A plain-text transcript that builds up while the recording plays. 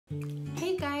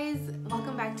guys,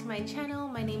 welcome back to my channel.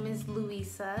 My name is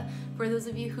Louisa. For those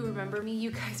of you who remember me,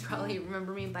 you guys probably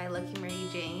remember me by Lucky Mary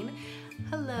Jane.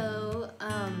 Hello.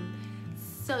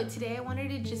 So today I wanted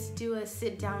to just do a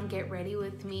sit down, get ready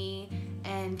with me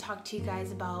and talk to you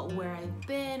guys about where I've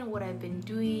been, what I've been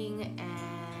doing,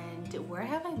 and where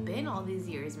have I been all these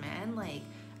years, man. Like,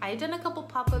 I've done a couple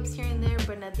pop-ups here and there,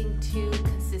 but nothing too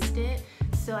consistent.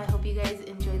 So I hope you guys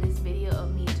enjoy this video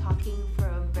of me talking for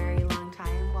a very long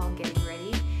time while getting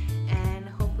ready, and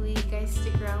hopefully you guys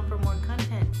stick around for more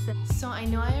content. So I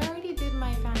know I already did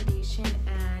my foundation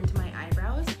and my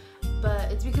eyebrows,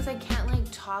 but it's because I can't like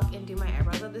talk and do my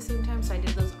eyebrows at the same time, so I did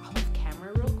those off of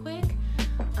camera real quick.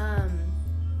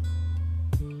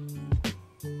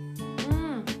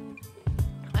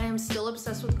 I am still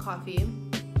obsessed with coffee.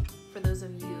 For those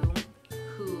of you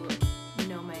who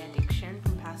know my addiction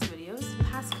from past videos, the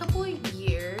past couple of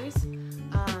years,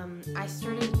 I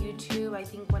started YouTube, I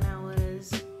think when I want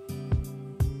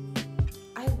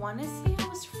to say I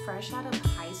was fresh out of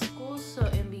high school, so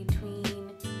in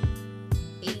between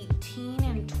 18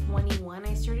 and 21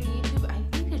 I started YouTube. I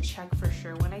need to check for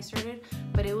sure when I started,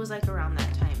 but it was like around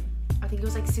that time. I think it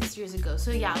was like 6 years ago,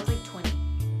 so yeah, I was like 20.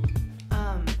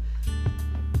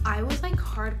 I was like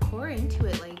hardcore into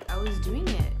it, like I was doing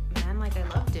it, man, like I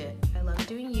loved it. I loved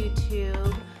doing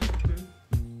YouTube.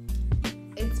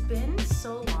 It's been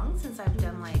so long since I've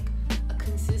done like a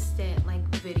consistent like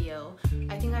video.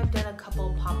 I think I've done a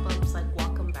couple pop-ups, like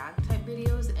welcome back type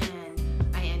videos, and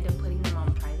I end up putting them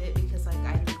on private because like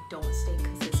I don't stay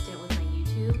consistent with my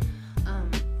YouTube.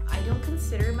 I don't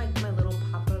consider my little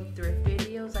pop-up thrift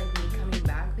videos like me coming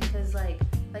back because like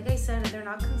I said, they're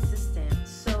not consistent.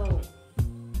 So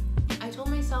I told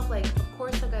myself, like, of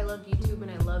course, like I love YouTube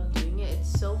and I love doing it.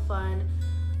 It's so fun,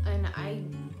 and I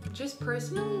just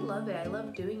personally love it. I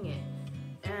love doing it,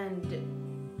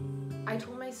 and I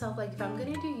told myself, like, if I'm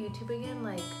gonna do YouTube again,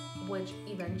 like, which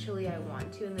eventually I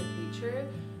want to in the future,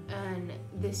 and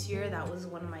this year that was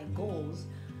one of my goals,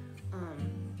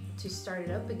 to start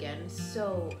it up again.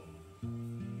 So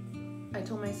I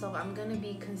told myself I'm gonna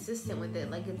be consistent with it.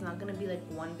 Like, it's not gonna be like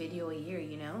one video a year,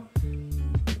 you know?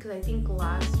 Because I think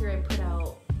last year I put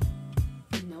out,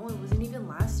 no, it wasn't even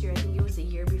last year, I think it was the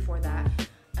year before that,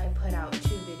 I put out 2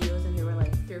 videos, and they were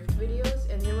like thrift videos,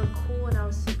 and they were cool, and I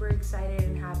was super excited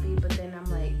and happy, but then I'm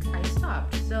like, I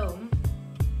stopped. So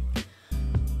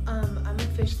I'm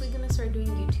officially gonna start doing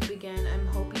YouTube again. I'm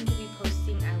hoping to be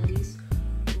posting at least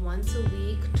once a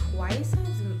week, twice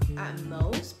at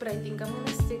most, but I think I'm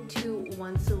gonna stick to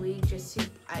once a week just so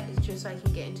I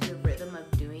can get into the rhythm of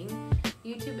doing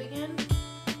YouTube again.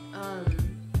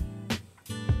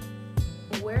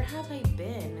 Where have I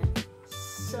been?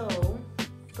 So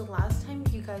the last time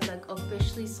you guys like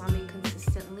officially saw me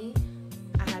consistently,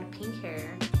 I had pink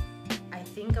hair. I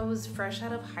think I was fresh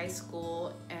out of high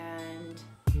school, and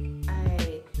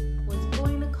I was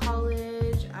going to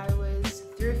college. I was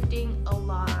thrifting a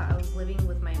lot. I was living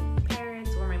with my parents,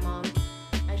 or my mom,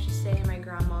 I should say, my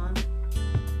grandma.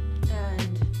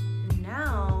 And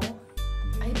now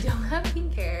I don't have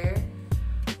pink hair.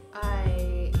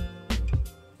 I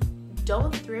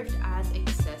don't thrift as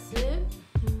excessive,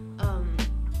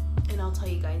 and I'll tell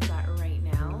you guys that right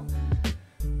now.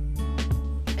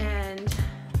 And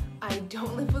I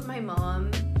don't live with my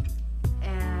mom,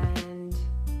 and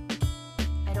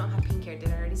I don't have pink hair. Did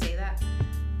I already say that?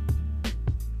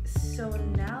 So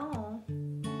now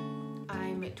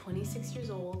I'm 26 years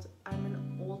old. I'm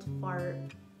an old fart.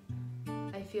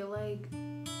 I feel like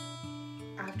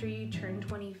after you turn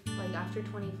 20, like after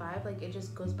 25, like it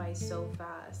just goes by so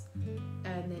fast,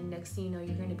 and then next thing you know,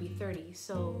 you're gonna be 30.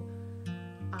 So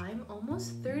I'm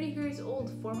almost 30 years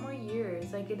old. 4 more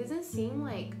years. Like, it doesn't seem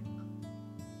like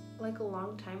a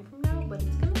long time from now, but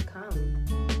it's gonna come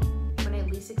when I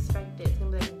least expect it. It's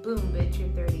gonna be like, boom, bitch, you're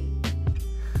 30.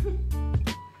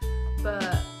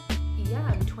 But yeah,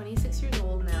 I'm 26 years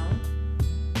old now.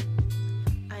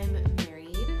 I'm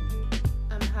married.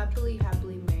 I'm happily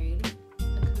married.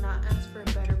 I could not ask for a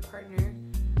better partner.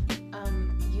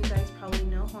 You guys probably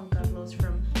know Juan Carlos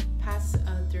from past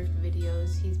thrift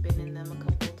videos. He's been in them a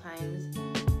couple times,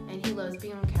 and he loves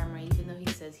being on camera, even though he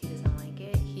says he doesn't like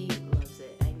it. He loves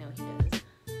it. I know he does.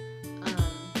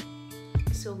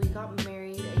 So we got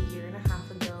married a year and a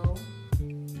half ago.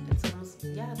 It's almost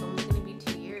gonna be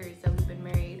 2 years that we've been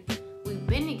married. We've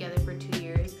been together for 2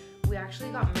 years. We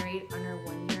actually got married on our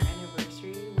 1-year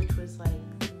anniversary, which was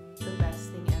like the best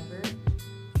thing ever.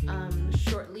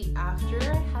 Shortly after,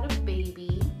 I had a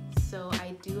baby, so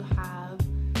I do have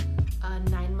a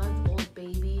 9-month-old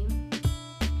baby.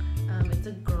 It's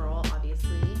a girl,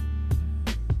 obviously,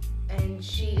 and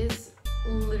she is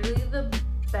literally the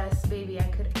best baby I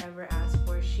could ever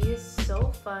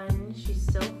fun. She's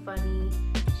so funny.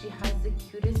 She has the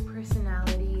cutest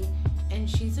personality, and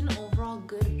she's an overall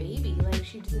good baby. Like,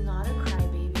 she's not a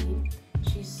crybaby.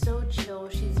 She's so chill.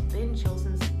 She's been chill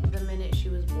since the minute she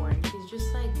was born. She's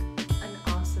just like an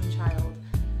awesome child.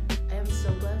 I am so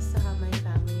blessed to have my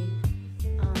family.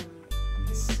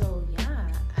 So yeah,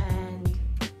 and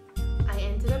I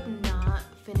ended up not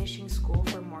finishing school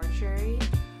for mortuary.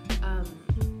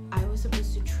 I was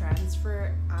supposed to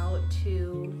transfer out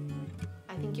to,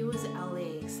 I think it was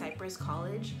LA, Cypress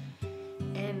College,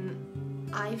 and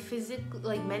I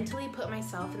mentally put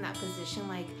myself in that position,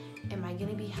 like, am I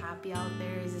gonna be happy out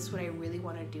there? Is this what I really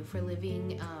want to do for a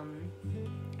living?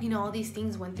 All these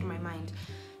things went through my mind,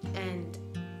 and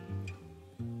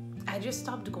I just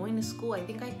stopped going to school. I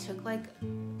think I took like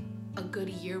a good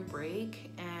year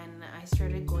break, and I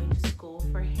started going to school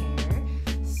for hair.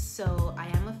 So I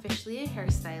am officially a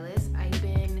hairstylist. I've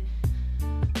been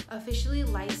officially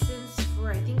licensed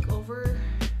for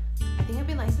I've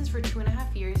been licensed for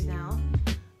 2.5 years now.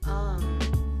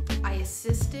 I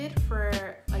assisted for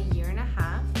a year and a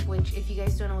half, which, if you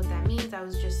guys don't know what that means, I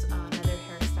was just another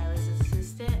hairstylist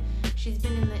assistant. She's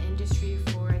been in the industry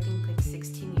for I think like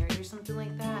 16 years or something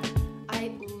like that.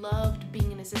 I loved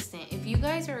being an assistant. If you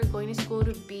guys are going to school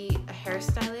to be a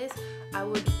hairstylist, I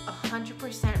would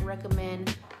 100%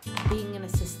 recommend being an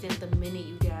assistant the minute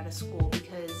you get out of school,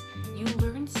 because you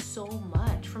learn so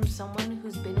much from someone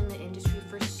who's been in the industry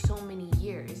for so many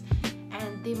years,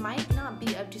 and they might not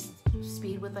be up to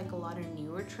speed with like a lot of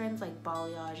newer trends like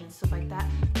balayage and stuff like that,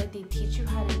 but they teach you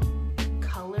how to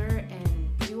color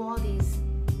and do all these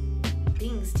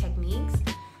things, techniques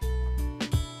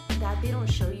that they don't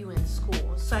show you in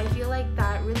school. So I feel like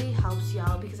that really helps you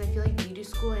out, because I feel like beauty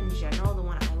school in general, the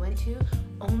one I went to,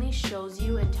 only shows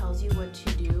you and tells you what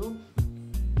to do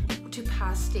to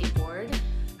pass state board,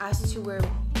 as to where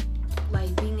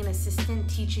like being an assistant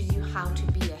teaches you how to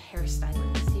be a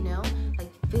hairstylist, like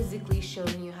physically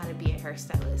showing you how to be a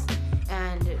hairstylist.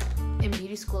 And in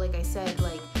beauty school, like I said,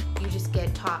 like you just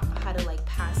get taught how to like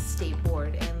pass state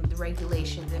board and the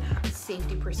regulations and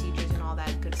safety procedures and all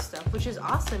that good stuff, which is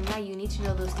awesome. Yeah, you need to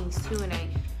know those things too, and I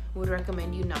would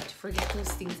recommend you not to forget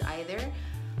those things either.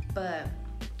 But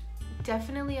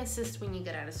definitely assist when you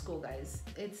get out of school, guys.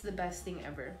 It's the best thing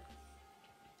ever.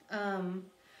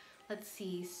 Let's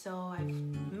see. So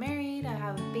I'm married, I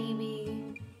have a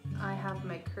baby, I have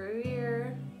my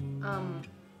career.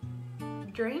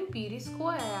 During beauty school,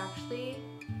 I actually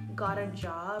got a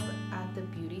job at the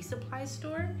beauty supply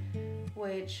store,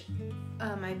 which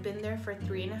I've been there for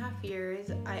 3.5 years.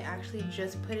 I actually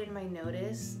just put in my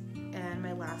notice, and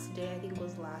my last day I think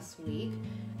was last week.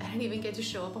 I didn't even get to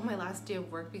show up on my last day of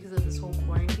work because of this whole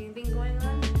quarantine thing going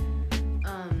on.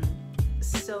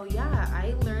 So yeah,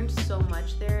 I learned so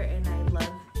much there, and I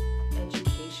love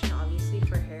education, obviously,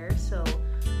 for hair. So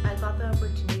I got the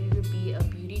opportunity to be a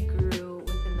beauty guru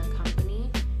within the company,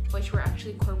 which were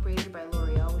actually incorporated by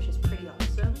L'Oreal, which is pretty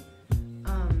awesome.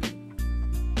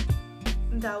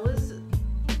 That was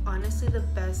honestly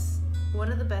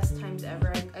one of the best times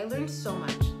ever. I learned so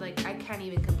much. Like, I can't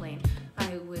even complain.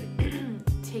 I would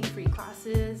take free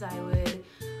classes. I would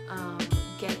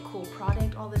get cool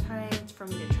product all the time for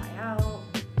me to try out.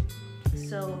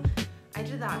 So I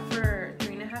did that for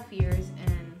 3.5 years,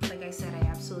 and like I said, I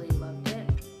absolutely loved it.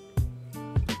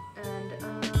 And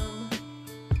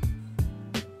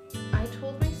I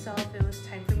told myself it was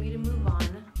time for me to move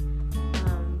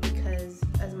on, because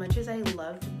as much as I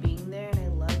loved being there and I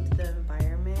loved the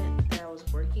environment that I was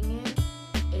working in,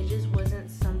 it just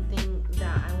wasn't something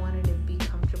that I wanted to be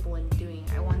comfortable in doing.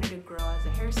 I wanted to grow as a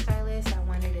hairstylist. I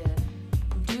wanted to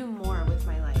do more with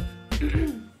my life.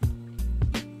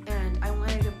 And I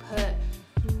wanted to put,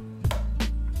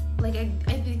 like, I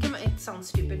think it sounds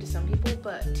stupid to some people,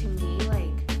 but to me,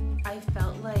 like, I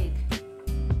felt like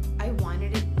I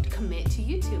wanted to commit to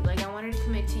YouTube. Like, I wanted to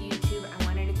commit to YouTube. I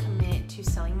wanted to commit to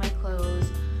selling my clothes,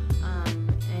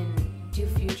 and do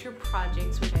future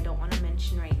projects, which I don't want to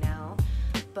mention right now.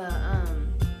 But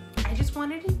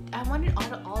I wanted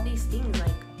all these things.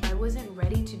 Like, I wasn't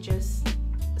ready to just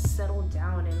settle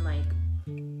down and like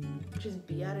just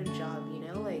be at a job,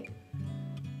 like,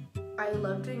 I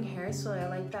love doing hair, so I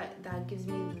like that gives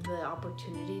me the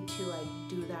opportunity to like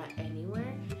do that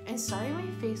anywhere. And sorry, my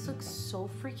face looks so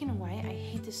freaking white. I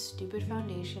hate this stupid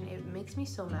foundation. It makes me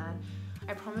so mad.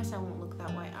 I promise I won't look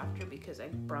that white after, because I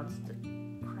bronzed the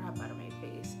crap out of my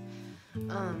face.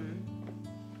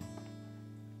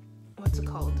 What's it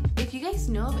called? If you guys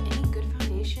know of any good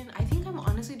foundation, I think I'm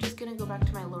honestly just gonna go back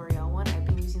to my L'Oreal one. I've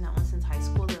been using that one since high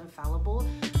school, the Infallible.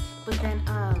 But then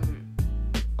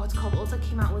what's it called? Ulta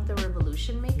came out with the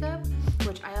Revolution makeup,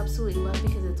 which I absolutely love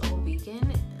because it's all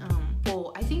vegan.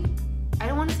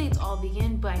 say it's all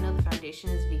vegan, but I know the foundation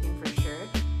is vegan for sure.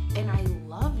 And I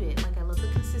loved it. Like, I love the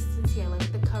consistency, I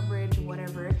like the coverage,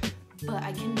 whatever. But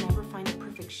I can never find a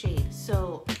perfect shade.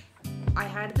 So I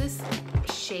had this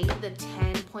shade, the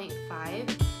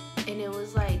 10.5, and it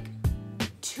was like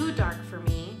too dark for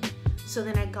me. So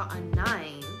then I got a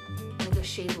 9, like a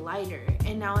shade lighter,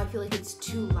 and now I feel like it's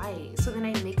too light. So then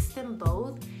I mixed them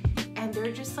both, and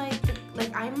they're just like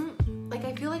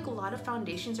I feel like a lot of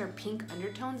foundations are pink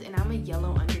undertones, and I'm a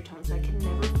yellow undertone, so I can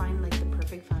never find like the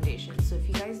perfect foundation. So if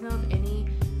you guys know of any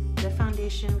good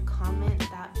foundation, comment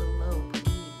that below,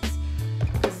 please,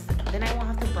 because then I won't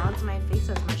have to bronze my face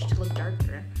as much to look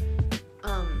darker.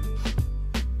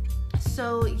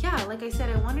 So yeah, like I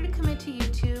said, I wanted to commit to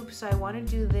YouTube, so I want to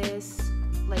do this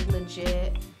like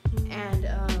legit. And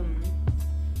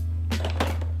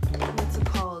what's it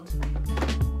called?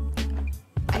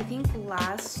 I think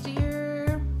last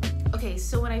year, okay,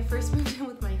 so when I first moved in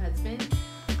with my husband,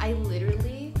 I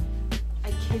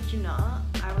kid you not,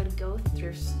 I would go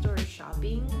thrift store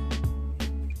shopping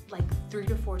like 3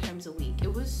 to 4 times a week.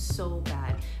 It was so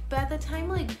bad. But at the time,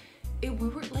 like, we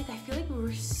were like, I feel like we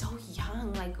were so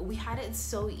young. Like, we had it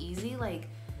so easy. Like,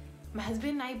 my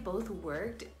husband and I both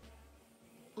worked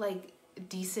like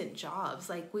decent jobs.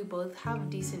 Like, we both have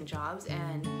decent jobs,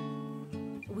 and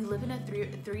we live in a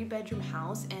three bedroom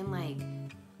house, and like,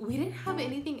 we didn't have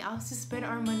anything else to spend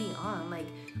our money on. Like,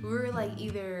 we were like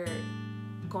either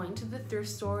going to the thrift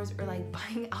stores or like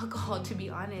buying alcohol, to be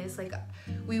honest. Like,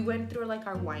 we went through like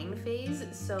our wine phase,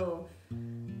 so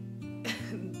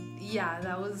yeah,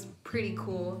 that was pretty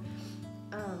cool.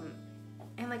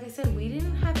 And like I said, we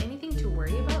didn't have anything to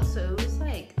worry about, so it was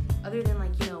like, other than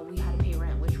like, you know, we had to pay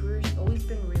rent, which we've always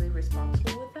been really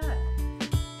responsible with that.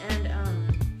 And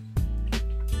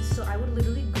so I would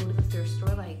literally go to the thrift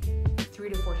store like 3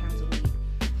 to 4 times a week.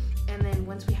 And then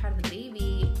once we had the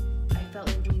baby, I felt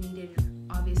like we needed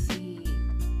obviously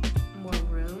more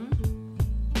room,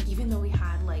 even though we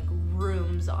had like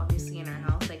rooms obviously in our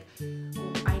house. Like,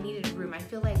 I needed room. I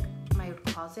feel like my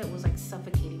closet was like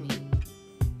suffocating me.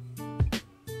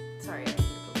 Sorry, I need to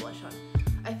put blush on.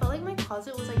 I felt like my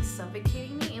closet was like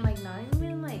suffocating me, and like, not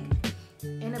even like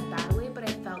in a bad way, but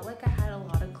I felt like I had a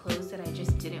lot of clothes that I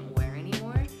just didn't wear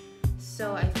anymore.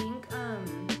 So I think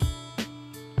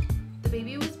the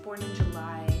baby was born in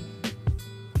July.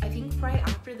 I think right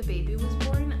after the baby was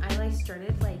born, I like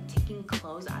started like taking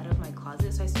clothes out of my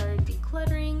closet. So I started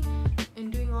decluttering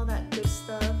and doing all that good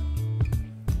stuff,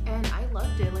 and I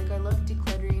loved it. Like, I loved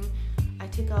decluttering. I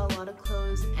took out a lot of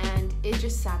clothes, and it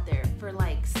just sat there for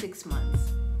like 6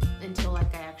 months until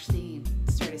like I actually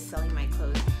started selling my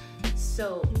clothes.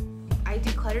 So I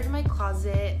decluttered my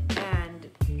closet, and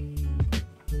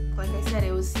like I said,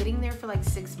 it was sitting there for like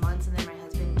 6 months, and then my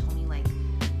husband told me, like,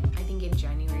 I think in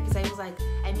January, because I was like,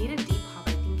 I made a Depop,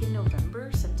 I think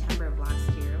in September of last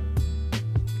year,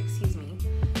 excuse me,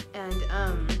 and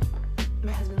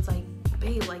my husband's like,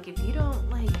 babe, like, if you don't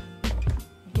like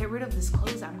get rid of this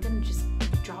clothes, I'm gonna just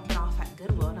drop it off at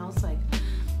Goodwill. And I was like,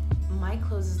 my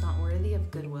clothes is not worthy of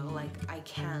Goodwill. Like, I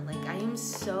can't. Like,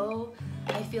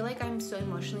 I feel like I'm so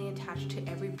emotionally attached to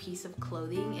every piece of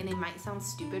clothing, and it might sound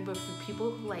stupid, but for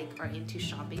people who like are into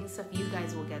shopping and stuff, you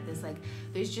guys will get this. Like,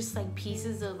 there's just like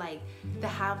pieces of like that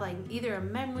have like either a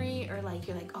memory, or like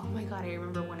you're like, oh my god, I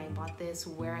remember when I bought this,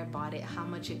 where I bought it, how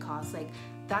much it cost. Like,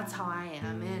 that's how I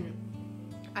am. And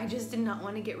I just did not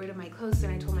want to get rid of my clothes,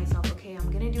 and I told myself, okay,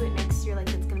 I'm gonna do it next year. Like,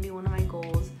 it's gonna be one of my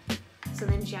goals. So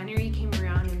then January came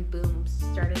around, and boom,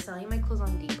 started selling my clothes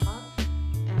on Depop.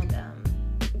 And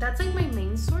that's like my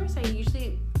main source. I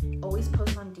usually always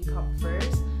post on Depop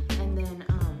first, and then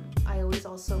I always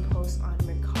also post on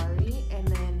Mercari. And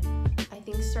then I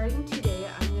think starting today,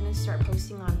 I'm gonna start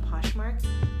posting on Poshmark.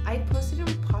 I posted on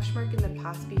Poshmark in the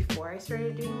past before I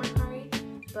started doing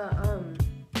Mercari, but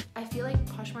I feel like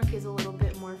Poshmark is a little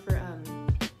bit more for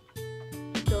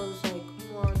those like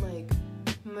more like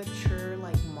mature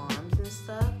like moms and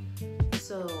stuff.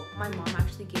 So my mom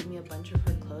actually gave me a bunch of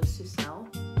her clothes to sell,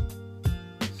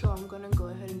 so I'm gonna go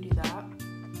ahead and do that.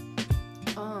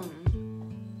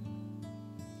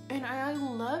 And I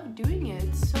love doing it.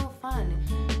 It's so fun,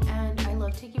 and I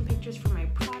love taking pictures for my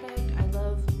product. I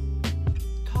love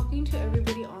talking to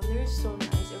everybody on there. It's so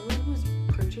nice. Everyone who's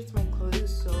purchased my clothes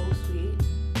is so sweet.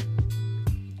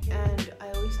 And I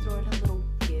always throw in a little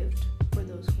gift for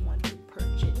those who want to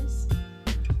purchase.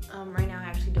 Right now I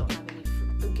actually don't have any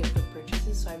gift for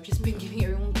purchases, so I've just been giving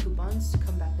everyone coupons to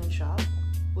come back and shop,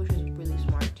 which is really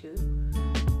smart too.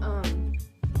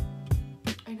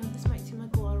 I know this might seem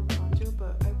like a lot of bronzer,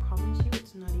 but I promise you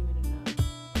it's not even enough.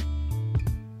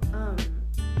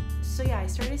 So yeah, I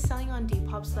started selling on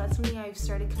Depop, so that's something I've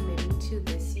started committing to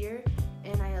this year,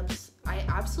 and I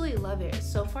absolutely love it.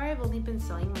 So far, I've only been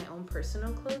selling my own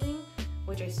personal clothing,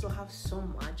 which I still have so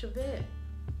much of it.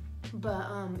 But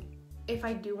if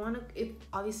I do want to, if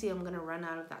obviously I'm gonna run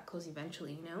out of that clothes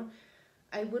eventually, you know,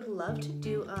 I would love to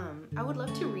do I would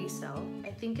love to resell.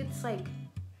 I think it's like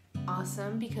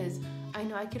awesome because I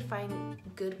know I could find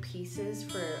good pieces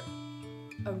for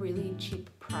a really cheap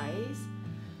price,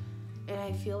 and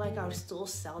I feel like I would still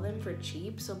sell them for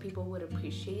cheap so people would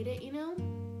appreciate it, you know.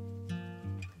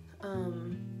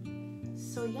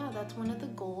 So yeah, that's one of the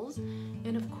goals.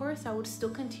 And of course I would still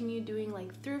continue doing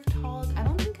like thrift hauls. I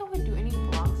don't think I would do any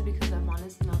vlogs because I'm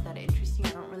honestly not that interesting. I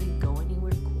don't really go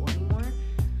anywhere cool anymore.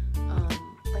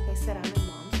 Like I said, I'm a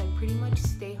mom, so I pretty much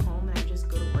stay home and I just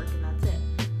go to work and that's it.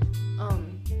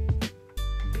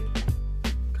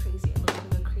 Crazy, I look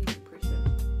like a crazy person.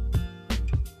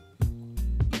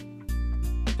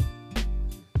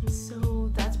 So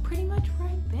that's pretty much where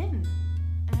I've been.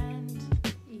 And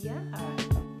yeah,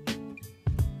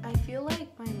 I feel like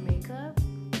my makeup,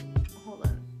 hold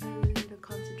on, I really need to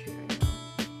concentrate right now.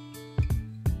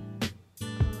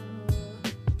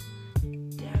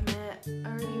 Damn it, I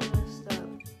already messed up.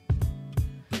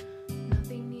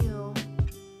 Nothing new.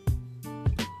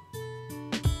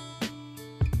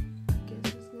 I guess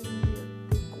it's gonna be a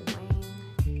big wang.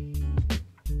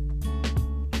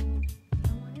 I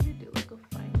wanted to do like a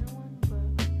finer one, but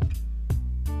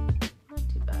not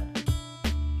too bad.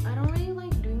 I don't really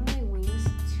like doing my wings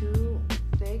too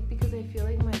thick because I feel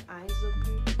like my eyes look,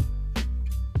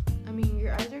 I mean,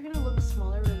 your eyes are gonna look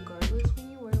smaller regardless when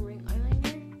you wear ring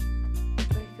eyeliner,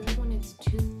 but I feel like when it's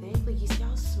too thick, like you see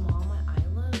how small my eye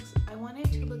looks? I want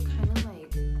it to look kind of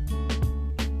like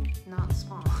not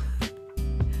small.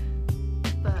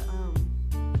 But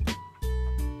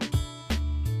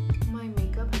my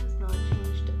makeup has not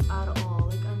changed at all.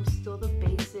 Like I'm still the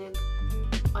basic.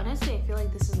 Honestly, I feel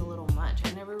like this is a little much.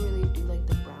 I never really do like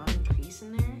the brown crease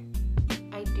in there.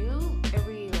 I do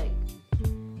every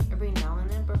now and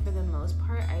then, but for the most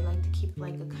part, I like to keep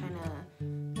like a kind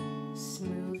of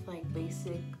smooth, like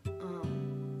basic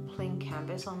plain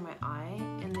canvas on my eye,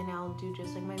 and then I'll do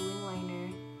just like my wing liner,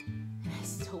 and I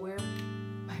still wear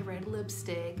my red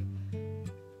lipstick,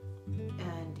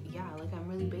 and yeah, like I'm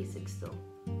really basic still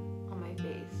on my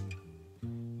face.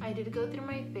 I did go through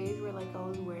my phase where like I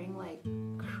was wearing like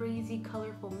crazy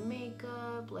colorful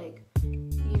makeup, like,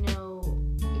 you know,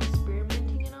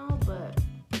 experimenting and all, but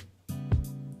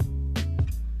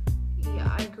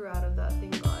yeah, I grew out of that,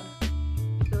 thank God.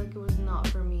 I feel like it was not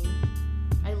for me.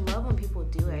 I love when people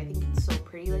do it. I think it's so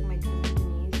pretty. Like my cousin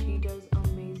Denise, she does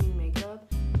amazing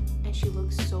makeup and she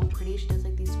looks so pretty. She does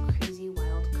like these crazy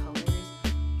wild colors,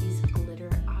 these glitter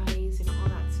eyes and all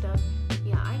that stuff.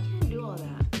 Yeah, I can't do all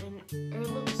that, and it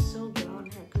looks so good on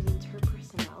her because it's her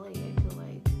personality. I feel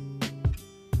like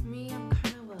me, I'm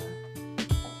kind of a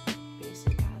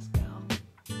basic ass gal.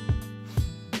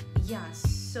 Yeah,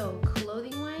 so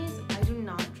clothing wise, I do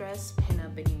not dress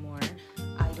pinup anymore.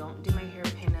 I don't do my hair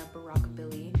pinup or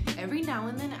rockabilly. Every now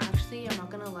and then, actually, I'm not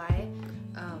gonna lie,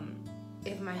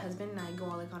 if my husband and I go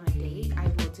like on a date, I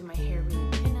will do my hair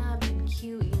really pinup and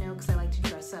cute, you know, because I like to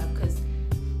dress up. Because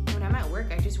when I'm at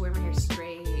work, I just wear my hair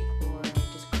straight or I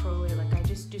just curl it. Like I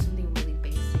just do something really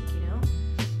basic, you know.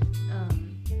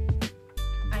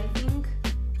 I think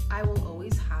I will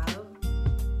always have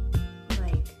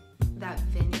like that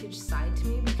vintage side to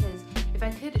me, because if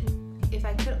I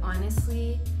could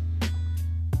honestly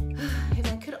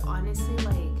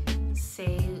like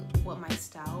say what my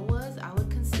style was, I would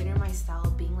consider my style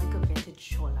being like a vintage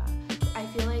chola. I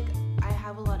feel like I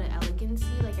have a lot of elegancy.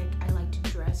 Like I like to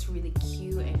dress really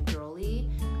cute and girly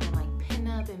and like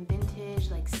pinup and vintage,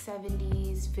 like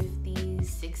 70s, 50s,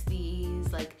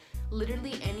 60s, like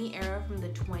literally any era from the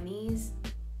 20s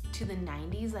to the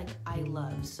 90s, like I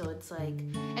love. So it's like,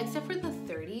 except for the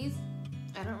 30s,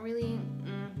 I don't really,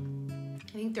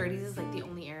 I think 30s is like the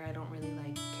only era I don't really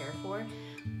like care for.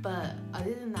 But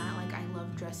other than that, like I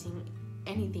love dressing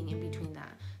anything in between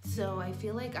that. So I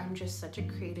feel like I'm just such a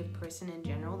creative person in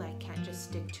general that I can't just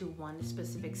stick to one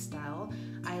specific style.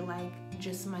 I like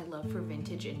just my love for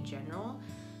vintage in general.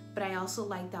 But I also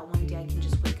like that one day I can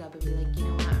just wake up and be like, you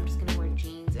know what, I'm just gonna wear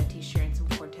jeans, a t-shirt, and some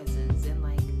Cortezes, and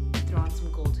like throw on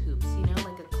some gold hoops, you know,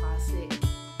 like a classic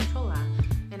chola.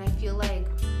 And I feel like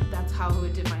that's how I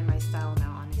would define my style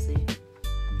now, honestly.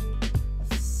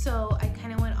 So I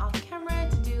kind of went off camera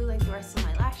to do like the rest of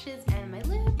my lashes and my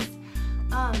lips.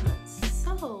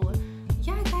 So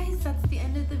yeah guys, that's the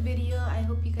end of the video. I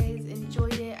hope you guys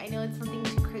enjoyed it. I know it's nothing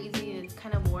too crazy, it's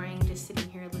kind of boring just sitting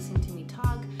here listening to me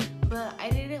talk, but I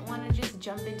didn't want to just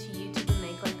jump into YouTube and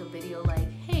make like a video like,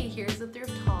 hey, here's the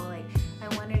thrift haul. Like, I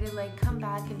wanted to like come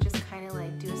back and just kind of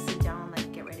like do a sit down,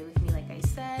 like get ready with me, like I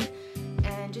said,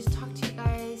 and just talk to you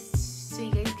guys so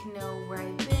you guys can know where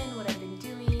I've been, what I've been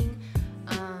doing.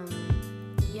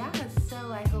 Yeah, so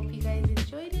I hope you guys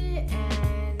enjoyed it,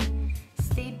 and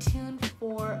stay tuned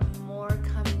for more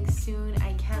coming soon.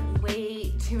 I can't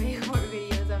wait to make more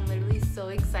videos. I'm literally so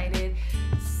excited.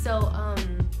 So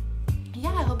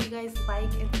yeah, I hope you guys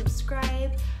like and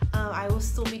subscribe. I will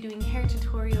still be doing hair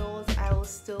tutorials. I will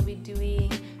still be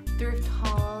doing